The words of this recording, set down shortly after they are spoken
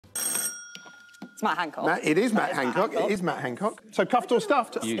It's Matt Hancock. It is Matt Hancock. It is Matt Hancock. So cuffed or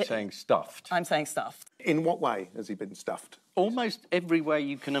stuffed? You saying stuffed? I'm saying stuffed. In what way has he been stuffed? Almost every way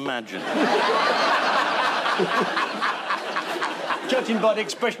you can imagine. Judging by the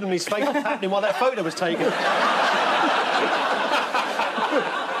expression on his face happening while that photo was taken.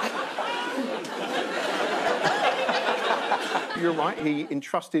 You're right, he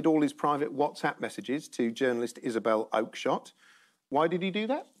entrusted all his private WhatsApp messages to journalist Isabel Oakeshott. Why did he do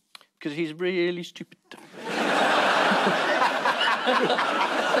that? Because he's really stupid.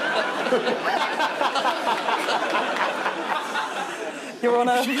 Your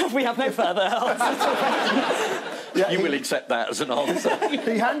Honour, we have no further answers. You will accept that as an answer.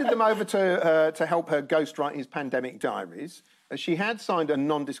 He handed them over to help her ghostwrite his pandemic diaries. She had signed a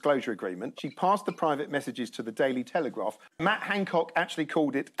non-disclosure agreement. She passed the private messages to the Daily Telegraph. Matt Hancock actually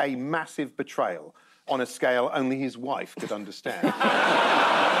called it a massive betrayal on a scale only his wife could understand.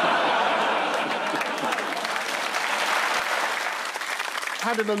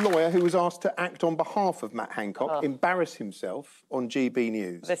 How did a lawyer who was asked to act on behalf of Matt Hancock embarrass himself on GB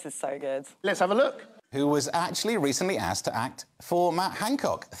News? This is so good. Let's have a look. Who was actually recently asked to act for Matt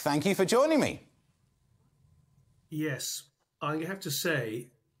Hancock. Thank you for joining me. Yes, I have to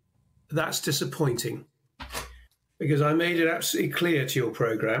say that's disappointing because I made it absolutely clear to your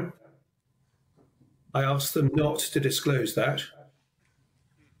programme. I asked them not to disclose that,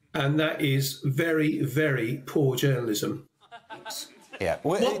 and that is very, very poor journalism. Yeah,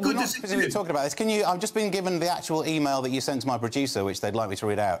 we're not specifically talking about this. Can you? I've just been given the actual email that you sent to my producer, which they'd like me to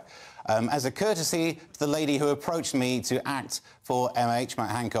read out. As a courtesy to the lady who approached me to act for Matt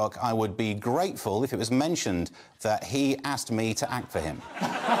Hancock, I would be grateful if it was mentioned that he asked me to act for him.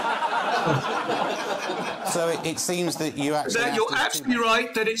 So it seems that you actually... You're absolutely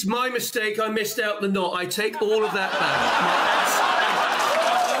right that it's my mistake I missed out the knot. I take all of that back.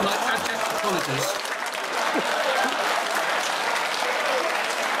 My abject apologies.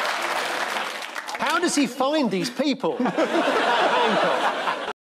 How does he find these people? Hancock.